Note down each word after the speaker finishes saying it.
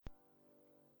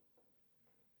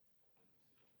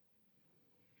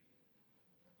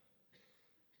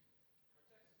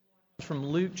From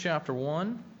Luke chapter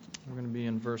 1, we're going to be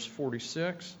in verse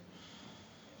 46.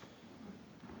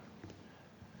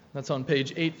 That's on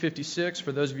page 856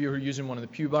 for those of you who are using one of the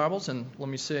Pew Bibles. And let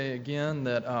me say again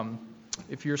that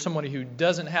if you're somebody who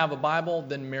doesn't have a Bible,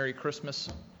 then Merry Christmas.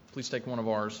 Please take one of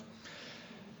ours.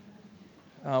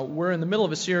 We're in the middle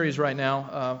of a series right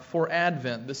now for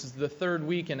Advent. This is the third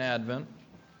week in Advent.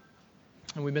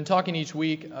 And we've been talking each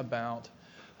week about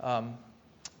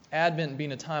Advent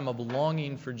being a time of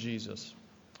longing for Jesus.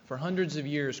 For hundreds of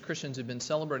years, Christians have been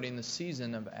celebrating the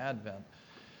season of Advent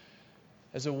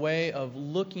as a way of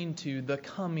looking to the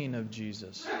coming of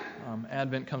Jesus.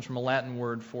 Advent comes from a Latin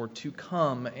word for to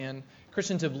come, and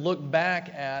Christians have looked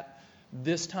back at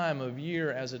this time of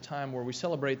year as a time where we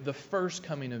celebrate the first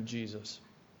coming of Jesus,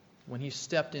 when He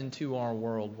stepped into our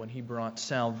world, when He brought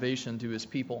salvation to His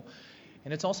people.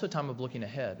 And it's also a time of looking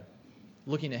ahead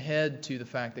to the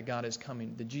fact that God is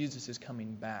coming, that Jesus is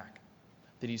coming back,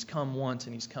 that He's come once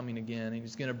and He's coming again, and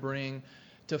He's going to bring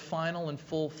to final and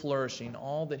full flourishing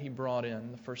all that He brought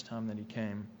in the first time that He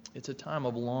came. It's a time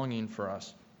of longing for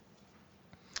us.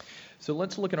 So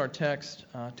let's look at our text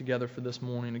together for this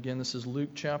morning. Again, this is Luke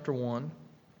chapter 1,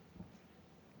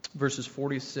 verses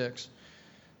 46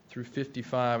 through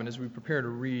 55. And as we prepare to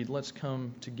read, let's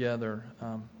come together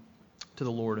to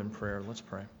the Lord in prayer. Let's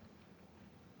pray.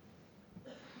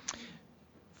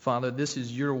 Father, this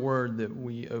is Your word that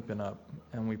we open up,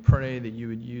 and we pray that You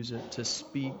would use it to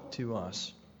speak to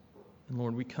us. And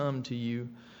Lord, we come to You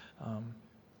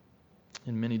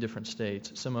in many different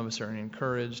states. Some of us are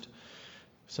encouraged.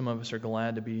 Some of us are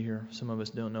glad to be here. Some of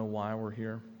us don't know why we're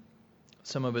here.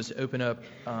 Some of us open up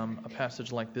a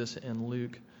passage like this in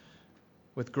Luke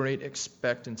with great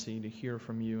expectancy to hear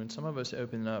from You. And some of us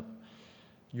open up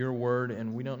Your word,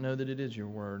 and we don't know that it is Your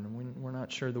word. And we're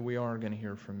not sure that we are going to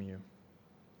hear from You.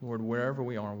 Lord, wherever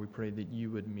we are, we pray that You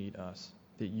would meet us,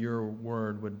 that Your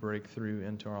word would break through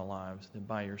into our lives, that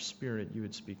by Your Spirit You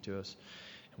would speak to us.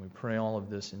 And we pray all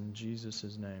of this in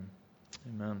Jesus' name.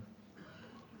 Amen.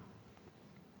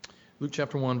 Luke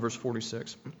chapter 1, verse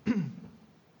 46. And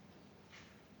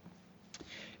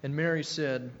Mary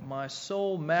said, "My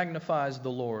soul magnifies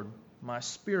the Lord. My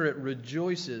spirit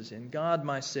rejoices in God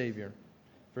my Savior.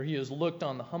 For He has looked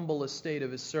on the humble estate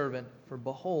of His servant. For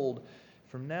behold,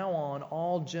 from now on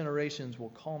all generations will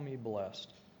call me blessed.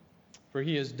 For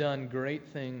He has done great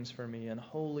things for me, and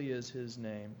holy is His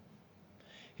name.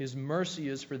 His mercy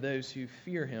is for those who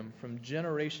fear Him from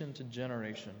generation to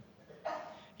generation.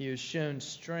 He has shown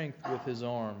strength with His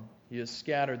arm. He has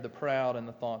scattered the proud in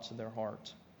the thoughts of their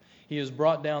hearts. He has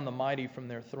brought down the mighty from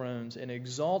their thrones and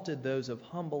exalted those of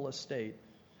humble estate.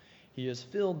 He has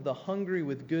filled the hungry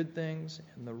with good things,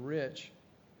 and the rich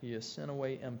He has sent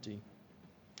away empty.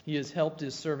 He has helped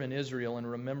His servant Israel in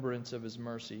remembrance of His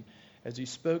mercy, as He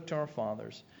spoke to our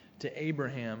fathers, to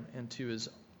Abraham, and to his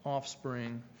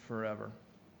offspring forever."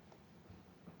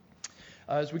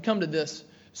 As we come to this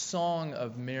song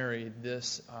of Mary,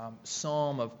 this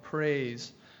psalm of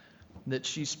praise that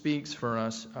she speaks for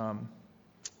us, I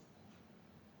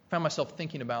found myself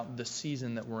thinking about the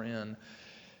season that we're in.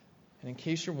 And in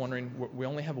case you're wondering, we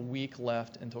only have a week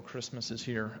left until Christmas is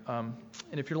here. And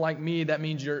if you're like me, that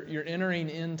means you're entering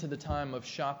into the time of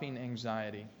shopping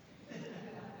anxiety.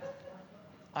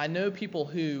 I know people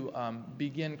who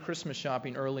begin Christmas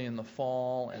shopping early in the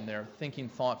fall, and they're thinking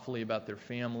thoughtfully about their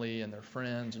family and their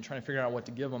friends and trying to figure out what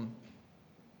to give them.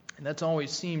 And that's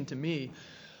always seemed to me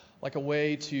like a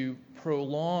way to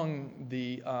prolong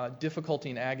the difficulty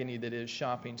and agony that is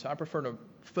shopping. So I prefer to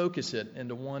focus it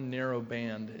into one narrow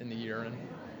band in the year. And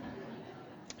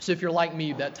so if you're like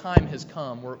me, that time has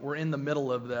come. We're in the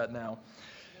middle of that now.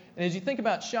 And as you think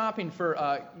about shopping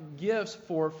for gifts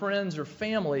for friends or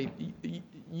family,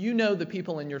 you know the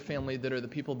people in your family that are the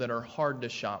people that are hard to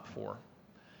shop for.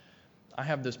 I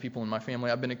have those people in my family.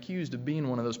 I've been accused of being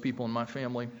one of those people in my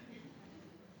family.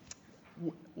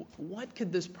 What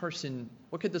could this person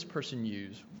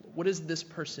use? What does this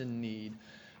person need?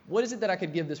 What is it that I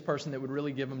could give this person that would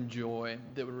really give them joy,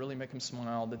 that would really make them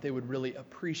smile, that they would really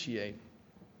appreciate?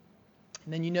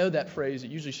 And then you know that phrase,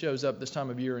 it usually shows up this time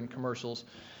of year in commercials.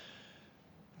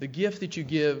 The gift that you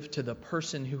give to the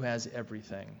person who has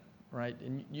everything, right?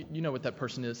 And you know what that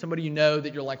person is. Somebody you know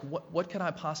that you're like, what could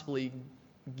I possibly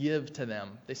give to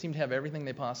them? They seem to have everything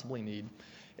they possibly need,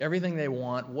 everything they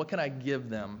want. What could I give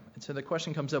them? And so the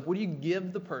question comes up, what do you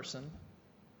give the person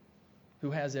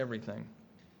who has everything?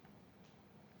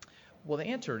 Well, the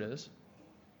answer is,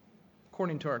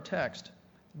 according to our text,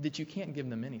 that you can't give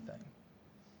them anything.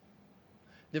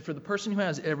 That for the person who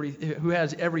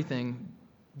has everything,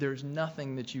 there's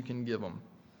nothing that you can give them.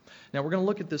 Now, we're going to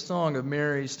look at this song of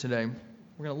Mary's today.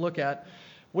 We're going to look at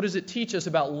What does it teach us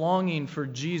about longing for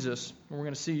Jesus? We're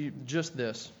going to see just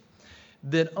this,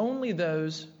 that only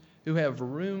those who have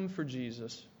room for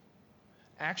Jesus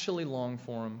actually long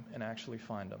for him and actually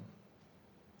find him.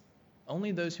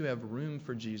 Only those who have room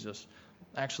for Jesus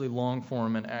actually long for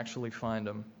him and actually find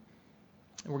him.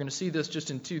 And we're going to see this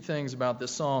just in two things about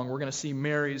this song. We're going to see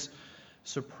Mary's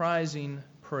surprising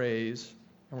praise,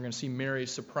 and we're going to see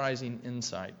Mary's surprising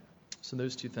insight. So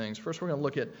those two things. First, we're going to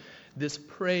look at this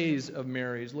praise of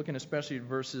Mary's, looking especially at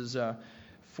verses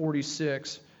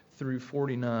 46 through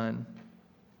 49.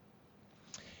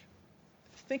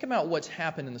 Think about what's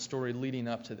happened in the story leading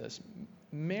up to this.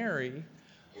 Mary,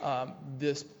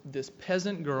 this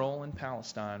peasant girl in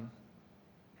Palestine,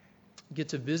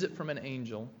 gets a visit from an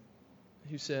angel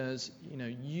who says,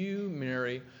 you,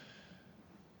 Mary,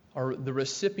 are the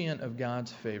recipient of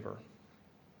God's favor.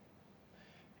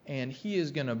 And he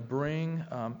is going to bring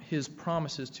his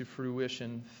promises to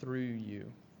fruition through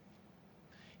you.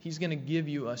 He's going to give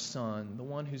you a son, the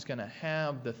one who's going to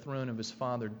have the throne of his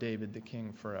father David, the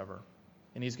king, forever.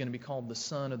 And he's going to be called the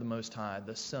Son of the Most High,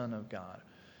 the Son of God.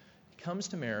 He comes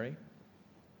to Mary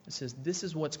and says, this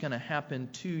is what's going to happen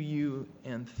to you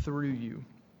and through you.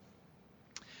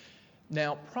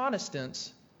 Now,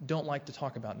 Protestants don't like to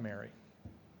talk about Mary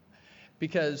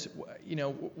because,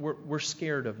 we're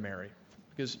scared of Mary.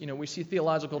 Because, we see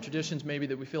theological traditions maybe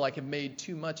that we feel like have made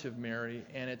too much of Mary,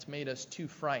 and it's made us too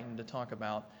frightened to talk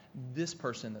about this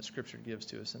person that Scripture gives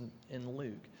to us in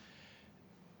Luke.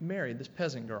 Mary, this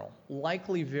peasant girl,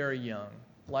 likely very young,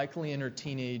 likely in her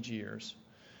teenage years,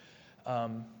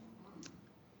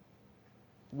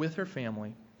 with her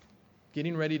family,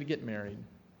 getting ready to get married,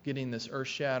 getting this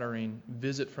earth-shattering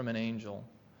visit from an angel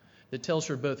that tells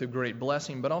her both a great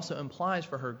blessing, but also implies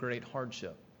for her great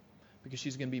hardship, because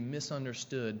she's going to be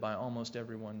misunderstood by almost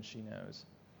everyone she knows.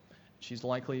 She's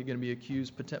likely going to be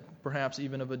accused perhaps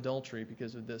even of adultery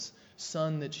because of this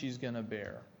son that she's going to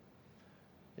bear.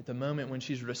 At the moment when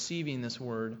she's receiving this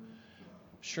word,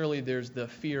 surely there's the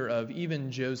fear of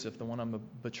even Joseph, the one I'm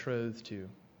betrothed to.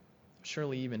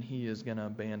 Surely even he is going to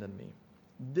abandon me.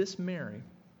 This Mary,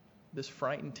 this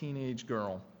frightened teenage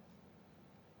girl.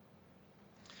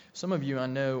 Some of you I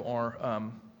know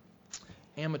are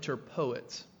amateur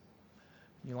poets.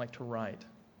 You like to write.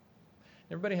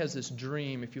 Everybody has this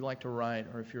dream, if you like to write,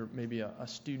 or if you're maybe a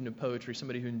student of poetry,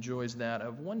 somebody who enjoys that,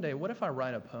 of one day, what if I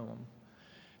write a poem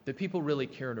that people really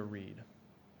care to read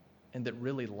and that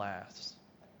really lasts?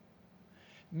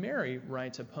 Mary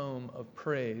writes a poem of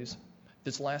praise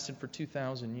that's lasted for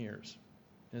 2,000 years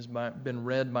and has been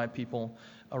read by people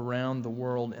around the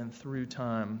world and through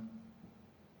time.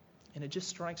 And it just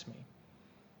strikes me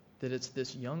that it's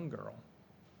this young girl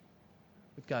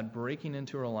with God breaking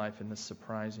into her life in this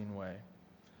surprising way,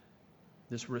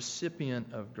 this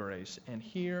recipient of grace. And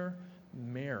here,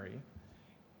 Mary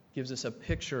gives us a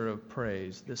picture of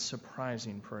praise, this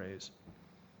surprising praise.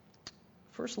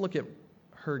 First, look at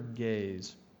her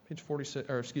gaze.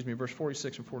 Verse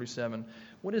 46 and 47.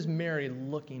 What is Mary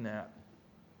looking at?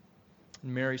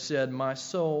 Mary said, "My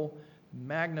soul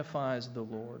magnifies the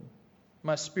Lord.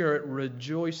 My spirit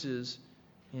rejoices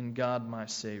in God my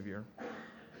Savior."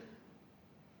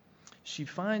 She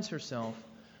finds herself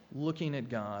looking at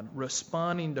God,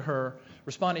 responding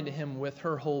to him with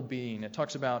her whole being. It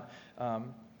talks about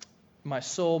my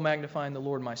soul magnifying the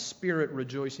Lord, my spirit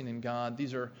rejoicing in God.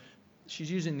 She's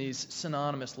using these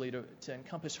synonymously to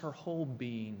encompass her whole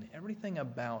being, everything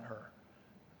about her,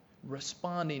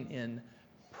 responding in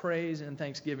praise and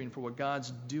thanksgiving for what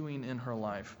God's doing in her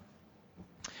life.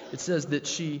 It says that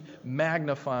she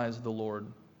magnifies the Lord.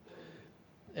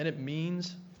 And it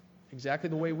means exactly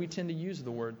the way we tend to use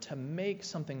the word, to make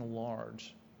something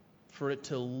large, for it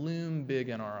to loom big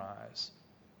in our eyes.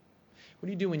 What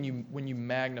do you do when you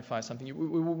magnify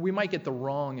something? We might get the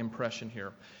wrong impression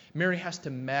here. Mary has to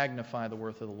magnify the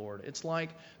worth of the Lord. It's like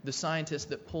the scientist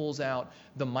that pulls out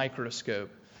the microscope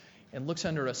and looks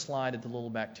under a slide at the little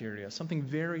bacteria, something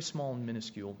very small and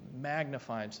minuscule,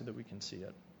 magnified so that we can see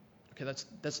it. Okay,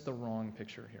 that's the wrong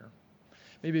picture here.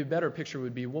 Maybe a better picture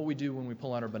would be what we do when we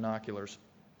pull out our binoculars.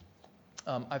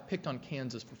 I've picked on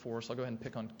Kansas before, so I'll go ahead and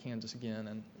pick on Kansas again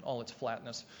and all its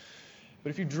flatness. But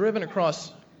if you've driven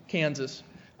across Kansas,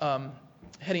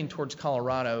 heading towards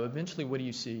Colorado, eventually what do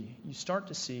you see? You start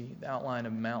to see the outline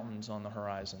of mountains on the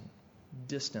horizon,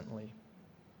 distantly.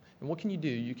 And what can you do?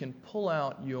 You can pull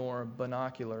out your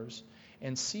binoculars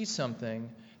and see something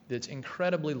that's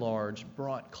incredibly large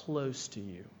brought close to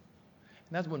you.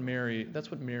 And that's what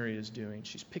Mary is doing.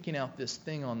 She's picking out this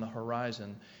thing on the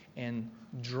horizon and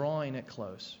drawing it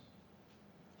close,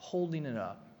 holding it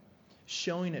up,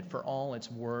 showing it for all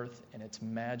its worth and its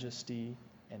majesty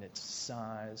and it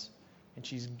sighs, and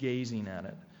she's gazing at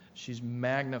it. She's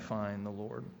magnifying the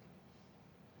Lord.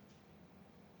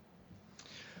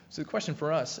 So the question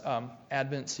for us,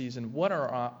 Advent season, what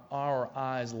are our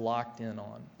eyes locked in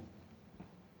on?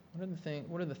 What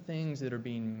are the things that are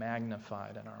being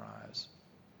magnified in our eyes?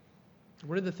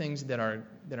 What are the things that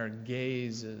our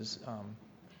gaze is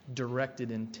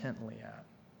directed intently at?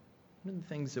 What are the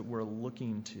things that we're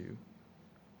looking to?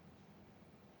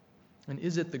 And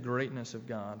is it the greatness of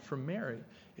God? For Mary,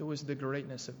 it was the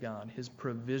greatness of God, his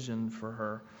provision for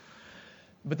her.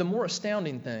 But the more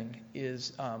astounding thing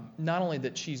is not only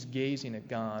that she's gazing at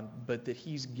God, but that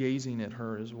he's gazing at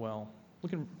her as well.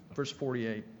 Look at verse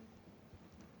 48.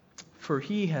 For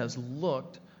he has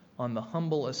looked on the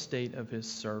humble estate of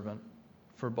his servant.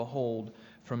 For behold,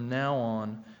 from now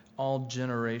on, all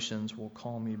generations will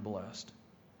call me blessed.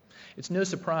 It's no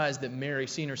surprise that Mary,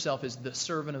 seeing herself as the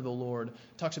servant of the Lord,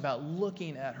 talks about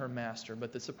looking at her master.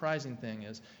 But the surprising thing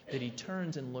is that he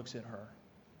turns and looks at her.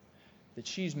 That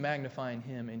she's magnifying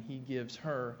him and he gives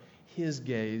her his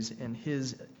gaze and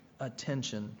his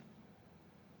attention.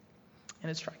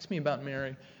 And it strikes me about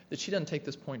Mary that she doesn't take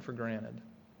this point for granted.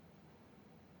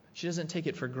 She doesn't take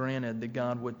it for granted that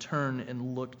God would turn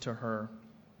and look to her.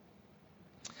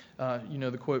 You know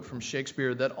the quote from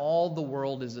Shakespeare that all the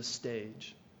world is a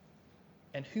stage.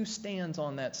 And who stands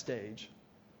on that stage?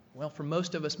 Well, for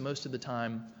most of us, most of the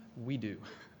time, we do.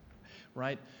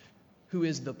 Right? Who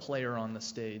is the player on the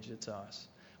stage? It's us.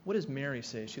 What does Mary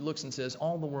say? She looks and says,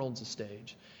 all the world's a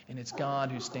stage, and it's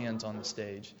God who stands on the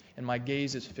stage, and my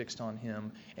gaze is fixed on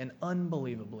him, and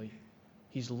unbelievably,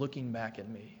 he's looking back at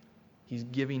me. He's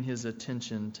giving his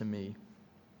attention to me.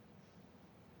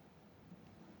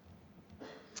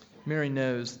 Mary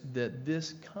knows that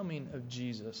this coming of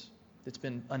Jesus that's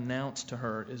been announced to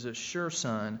her is a sure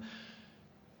sign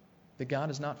that God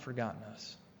has not forgotten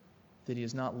us, that he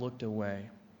has not looked away,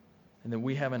 and that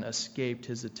we haven't escaped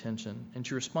his attention. And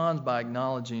she responds by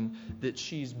acknowledging that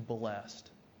she's blessed.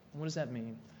 What does that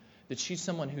mean? That she's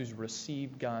someone who's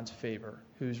received God's favor,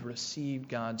 who's received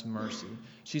God's mercy.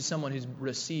 She's someone who's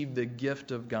received the gift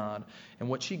of God. And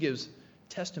what she gives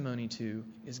testimony to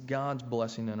is God's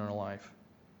blessing in her life.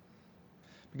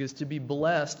 Because to be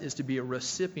blessed is to be a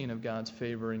recipient of God's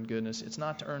favor and goodness. It's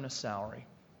not to earn a salary.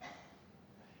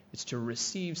 It's to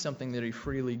receive something that he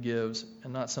freely gives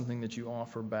and not something that you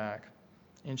offer back.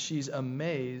 And she's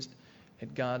amazed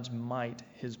at God's might,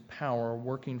 his power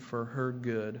working for her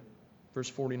good. Verse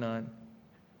 49,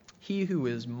 he who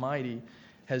is mighty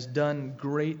has done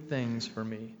great things for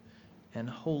me, and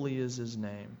holy is his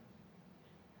name.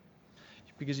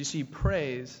 Because you see,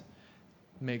 praise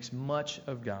makes much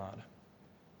of God.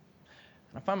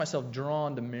 I find myself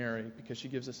drawn to Mary because she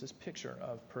gives us this picture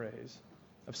of praise,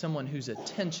 of someone whose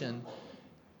attention,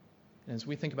 and as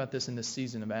we think about this in this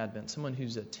season of Advent, someone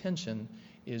whose attention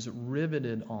is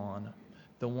riveted on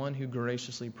the one who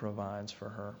graciously provides for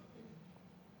her.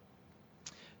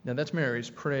 Now that's Mary's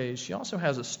praise. She also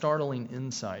has a startling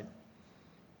insight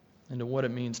into what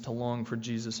it means to long for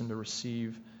Jesus and to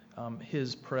receive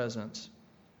his presence.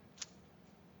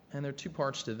 And there are two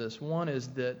parts to this. One is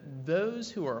that those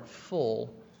who are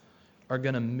full are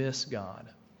going to miss God.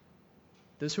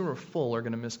 Those who are full are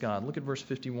going to miss God. Look at verse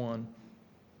 51.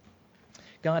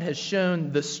 God has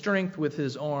shown the strength with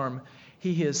his arm.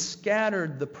 He has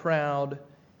scattered the proud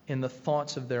in the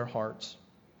thoughts of their hearts.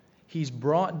 He's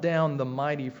brought down the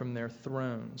mighty from their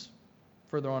thrones.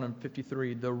 Further on in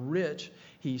 53, the rich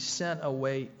he sent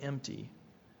away empty.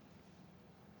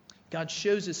 God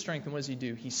shows his strength, and what does he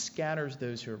do? He scatters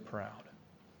those who are proud.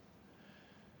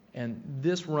 And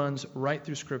this runs right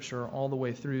through Scripture all the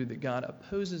way through, that God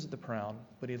opposes the proud,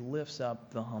 but he lifts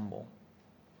up the humble.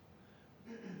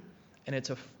 And it's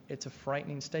a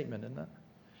frightening statement, isn't it?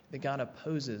 That God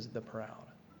opposes the proud,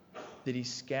 that he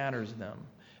scatters them,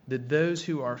 that those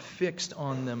who are fixed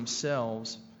on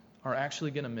themselves are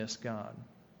actually going to miss God.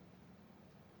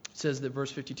 It says that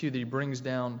verse 52, that he brings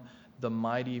down the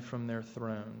mighty from their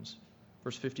thrones.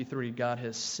 Verse 53, God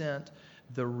has sent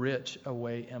the rich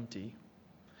away empty.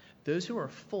 Those who are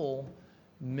full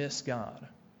miss God.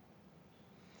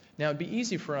 Now, it'd be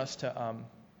easy for us to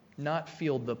not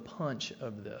feel the punch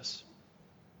of this.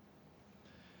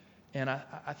 And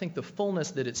I think the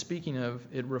fullness that it's speaking of,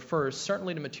 it refers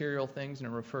certainly to material things, and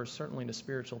it refers certainly to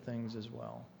spiritual things as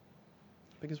well.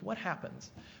 Because what happens?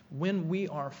 When we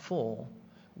are full,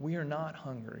 we are not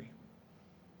hungry.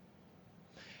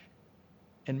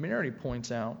 And Mary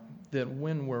points out that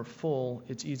when we're full,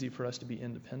 it's easy for us to be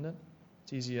independent.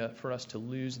 It's easy for us to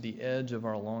lose the edge of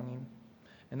our longing.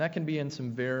 And that can be in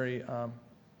some very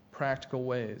practical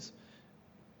ways.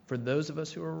 For those of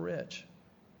us who are rich,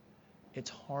 it's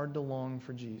hard to long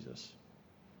for Jesus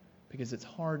because it's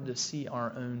hard to see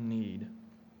our own need.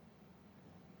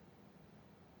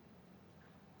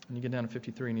 And you get down to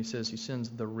 53 and he says he sends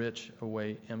the rich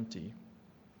away empty.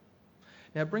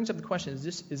 Now it brings up the question, is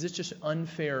this just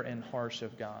unfair and harsh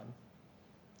of God?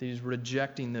 That he's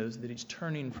rejecting those, that he's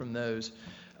turning from those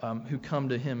who come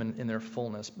to him in their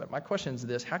fullness. But my question is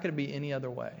this, how could it be any other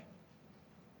way?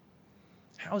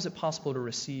 How is it possible to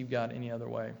receive God any other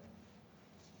way?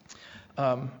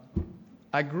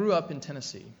 I grew up in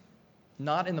Tennessee,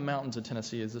 not in the mountains of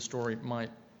Tennessee, as the story might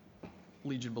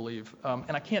lead you to believe.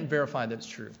 And I can't verify that it's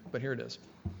true, but here it is.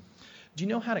 Do you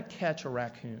know how to catch a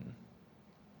raccoon?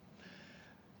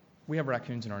 We have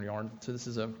raccoons in our yard, so this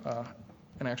is an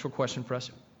actual question for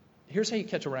us. Here's how you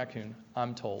catch a raccoon,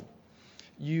 I'm told.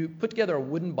 You put together a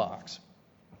wooden box,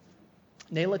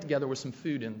 nail it together with some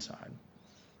food inside,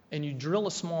 and you drill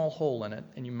a small hole in it,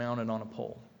 and you mount it on a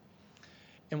pole.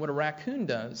 And what a raccoon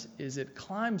does is it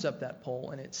climbs up that pole,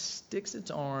 and it sticks its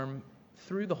arm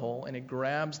through the hole, and it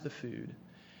grabs the food.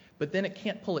 But then it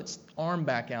can't pull its arm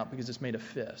back out because it's made a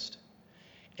fist.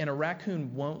 And a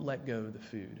raccoon won't let go of the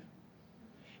food.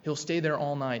 He'll stay there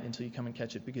all night until you come and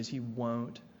catch it because he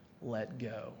won't let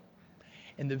go.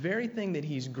 And the very thing that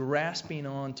he's grasping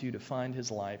onto to find his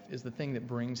life is the thing that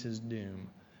brings his doom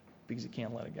because he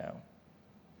can't let it go.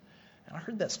 And I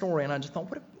heard that story and I just thought,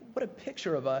 what a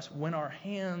picture of us when our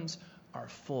hands are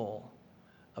full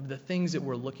of the things that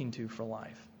we're looking to for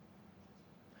life.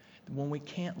 When we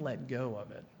can't let go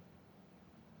of it.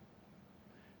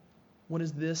 What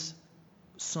does this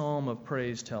psalm of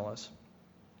praise tell us?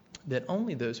 That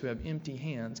only those who have empty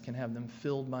hands can have them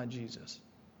filled by Jesus.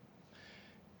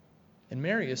 And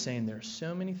Mary is saying there are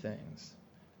so many things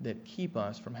that keep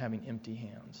us from having empty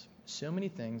hands. So many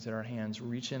things that our hands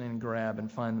reach in and grab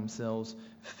and find themselves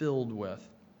filled with.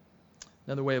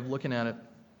 Another way of looking at it,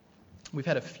 we've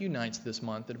had a few nights this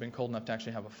month that have been cold enough to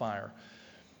actually have a fire.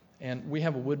 And we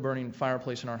have a wood-burning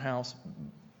fireplace in our house,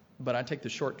 but I take the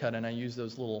shortcut and I use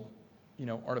those little,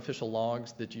 artificial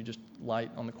logs that you just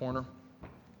light on the corner.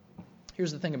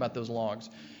 Here's the thing about those logs.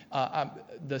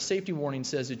 The safety warning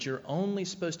says that you're only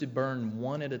supposed to burn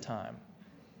one at a time.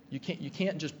 You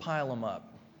can't just pile them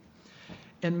up.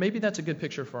 And maybe that's a good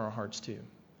picture for our hearts too,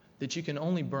 that you can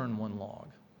only burn one log.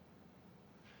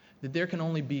 That there can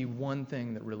only be one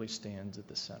thing that really stands at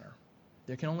the center.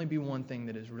 There can only be one thing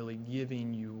that is really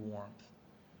giving you warmth.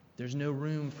 There's no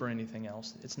room for anything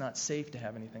else. It's not safe to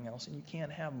have anything else, and you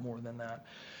can't have more than that.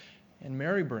 And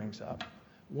Mary brings up,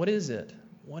 what is it?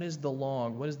 What is the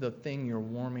log? What is the thing you're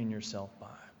warming yourself by?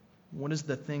 What is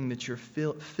the thing that you're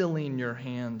filling your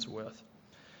hands with?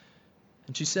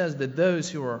 And she says that those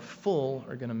who are full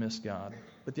are going to miss God.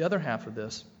 But the other half of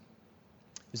this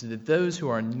is that those who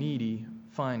are needy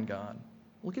find God.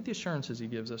 Look at the assurances he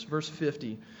gives us. Verse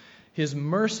 50, his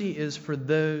mercy is for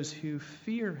those who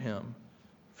fear him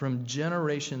from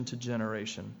generation to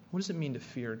generation. What does it mean to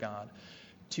fear God?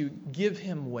 To give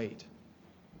him weight.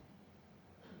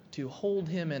 To hold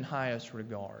him in highest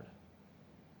regard.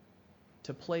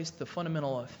 To place the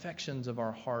fundamental affections of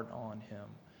our heart on him.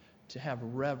 To have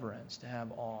reverence, to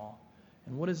have awe.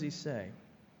 And what does he say?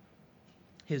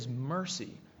 His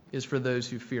mercy is for those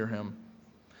who fear him.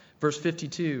 Verse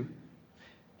 52,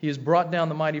 he has brought down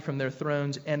the mighty from their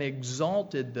thrones and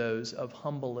exalted those of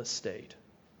humble estate.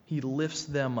 He lifts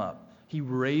them up. He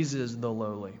raises the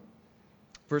lowly.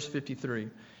 Verse 53,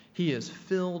 he has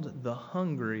filled the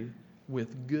hungry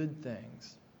with good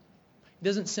things. He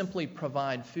doesn't simply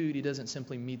provide food. He doesn't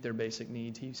simply meet their basic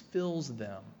needs. He fills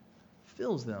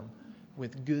them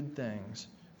with good things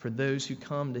for those who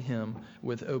come to him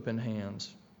with open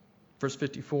hands. Verse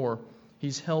 54,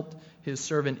 he's helped his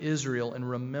servant Israel in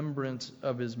remembrance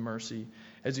of his mercy,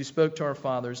 as he spoke to our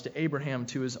fathers, to Abraham,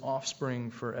 to his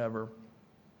offspring forever.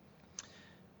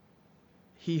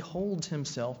 He holds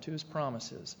himself to his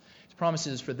promises. His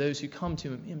promises for those who come to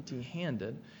him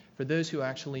empty-handed, for those who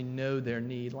actually know their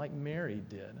need, like Mary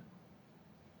did.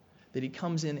 That he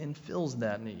comes in and fills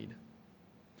that need.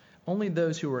 Only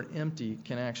those who are empty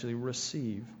can actually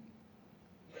receive.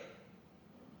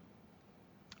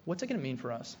 What's it going to mean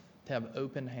for us to have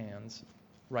open hands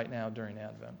right now during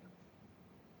Advent?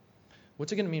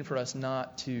 What's it going to mean for us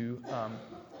not to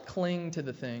cling to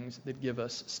the things that give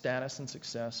us status and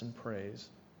success and praise?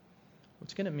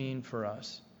 What's it going to mean for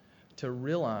us to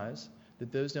realize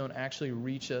that those don't actually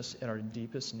reach us at our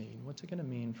deepest need? What's it going to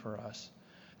mean for us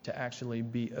to actually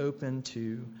be open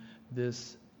to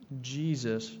this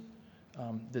Jesus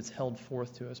that's held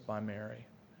forth to us by Mary?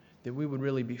 That we would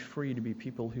really be free to be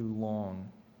people who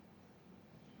long.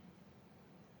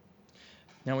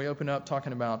 Now we open up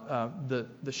talking about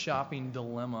the shopping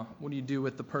dilemma. What do you do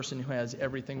with the person who has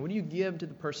everything? What do you give to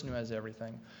the person who has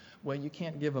everything? Well, you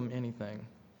can't give them anything.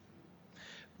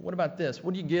 What about this?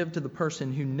 What do you give to the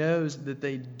person who knows that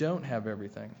they don't have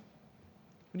everything?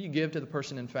 What do you give to the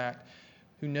person, in fact,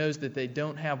 who knows that they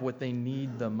don't have what they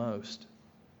need the most?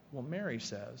 Well, Mary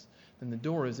says, then the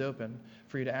door is open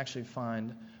for you to actually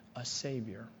find a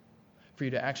Savior, for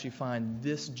you to actually find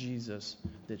this Jesus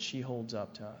that she holds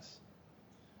up to us.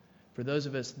 For those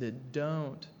of us that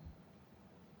don't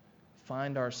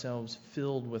find ourselves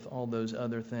filled with all those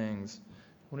other things,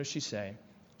 what does she say?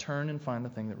 Turn and find the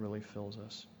thing that really fills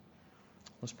us.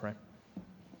 Let's pray.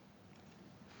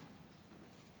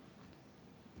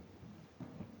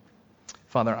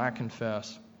 Father, I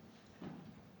confess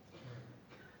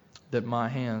that my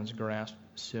hands grasp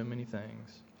so many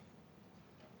things.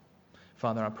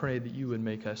 Father, I pray that you would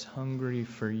make us hungry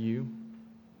for you.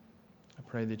 I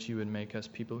pray that you would make us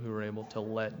people who are able to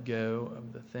let go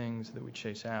of the things that we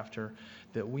chase after,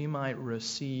 that we might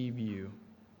receive you.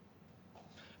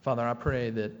 Father, I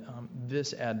pray that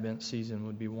this Advent season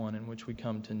would be one in which we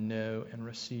come to know and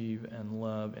receive and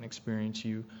love and experience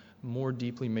you more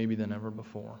deeply maybe than ever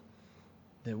before.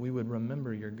 That we would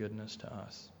remember your goodness to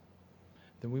us.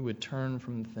 That we would turn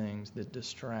from the things that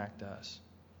distract us,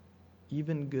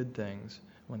 even good things,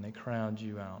 when they crowd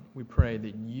you out. We pray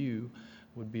that you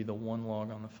would be the one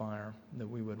log on the fire, that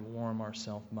we would warm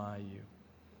ourselves by you.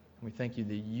 We thank you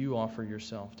that you offer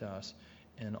yourself to us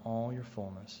in all your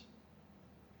fullness.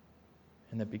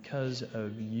 And that because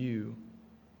of you,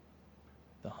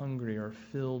 the hungry are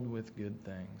filled with good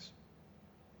things.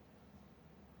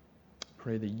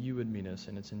 Pray that you would meet us,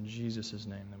 and it's in Jesus'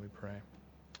 name that we pray.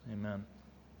 Amen.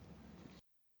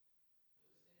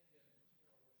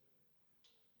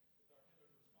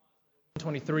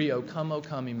 23, O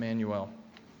come, Emmanuel.